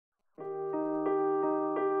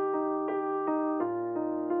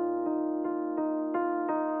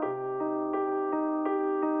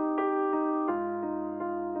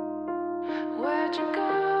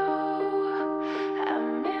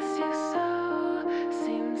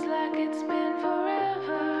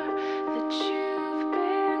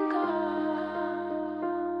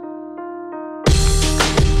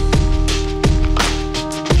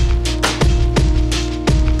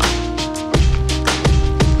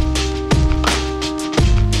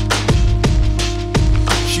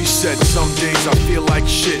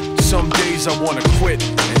some days I wanna quit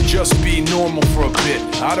and just be normal for a bit.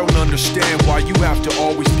 I don't understand why you have to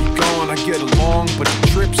always be gone. I get along, but the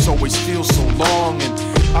trips always feel so long. And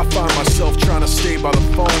I find myself trying to stay by the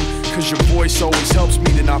phone, cause your voice always helps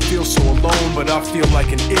me to not feel so alone. But I feel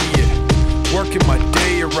like an idiot, working my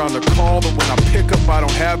day around a call that when I pick up I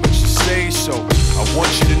don't have much to say. So I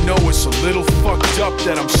want you to know it's a little fucked up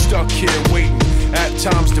that I'm stuck here waiting, at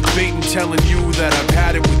times debating, telling you that I've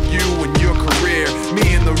had it with you and your career.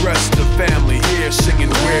 Me and the rest of the family here singing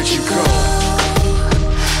Where'd You Go?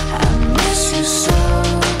 I miss you so.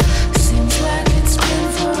 Seems like it's been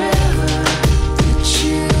forever that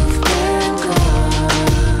you've been gone.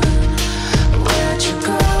 Where'd you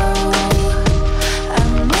go? I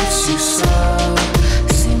miss you so.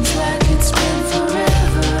 Seems like it's been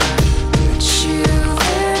forever that you've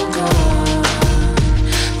been gone.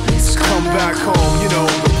 Please come Back home, you know,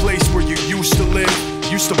 the place where you used to live.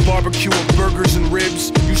 Used to barbecue and burgers and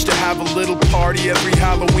ribs. Used to have a little party every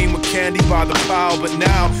Halloween with candy by the pile. But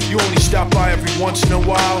now, you only stop by every once in a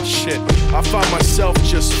while. Shit, I find myself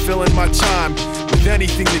just filling my time with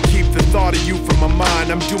anything to keep the thought of you from my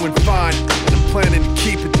mind. I'm doing fine, and I'm planning to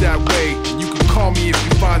keep it that way. And you can call me if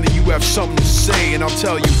you find that you have something to say. And I'll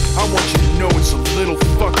tell you, I want you to know it's a little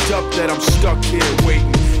fucked up that I'm stuck here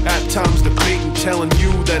waiting, at times debating, telling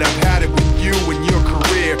you that I've had it with you and your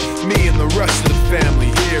career. Me and the rest of the family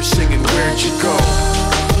here singing Where'd You Go?